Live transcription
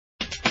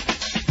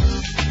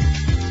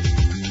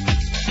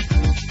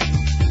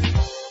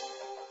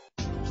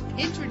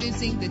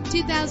Introducing the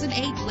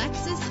 2008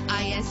 Lexus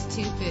IS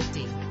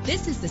 250.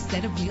 This is the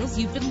set of wheels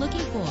you've been looking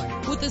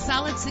for, with a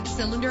solid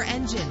 6-cylinder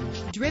engine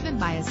driven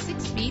by a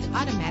 6-speed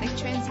automatic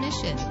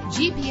transmission.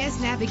 GPS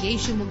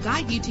navigation will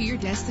guide you to your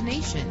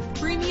destination.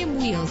 Premium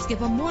wheels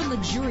give a more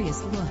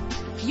luxurious look.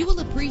 You will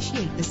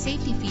appreciate the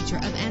safety feature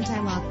of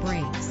anti-lock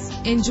brakes.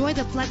 Enjoy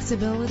the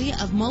flexibility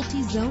of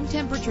multi-zone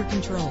temperature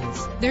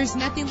controls. There's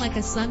nothing like a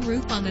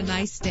sunroof on a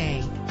nice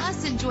day.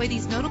 Plus, enjoy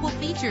these notable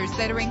features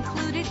that are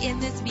included in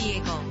this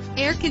vehicle: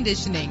 air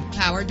conditioning,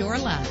 power door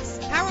locks,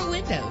 power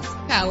windows,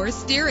 power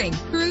steering,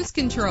 cruise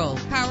control,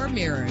 power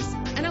mirrors,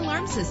 an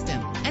alarm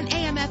system, an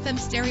AM/FM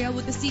stereo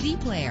with a CD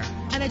player,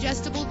 an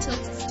adjustable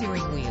tilt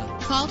steering wheel.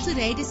 Call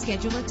today to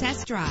schedule a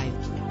test drive.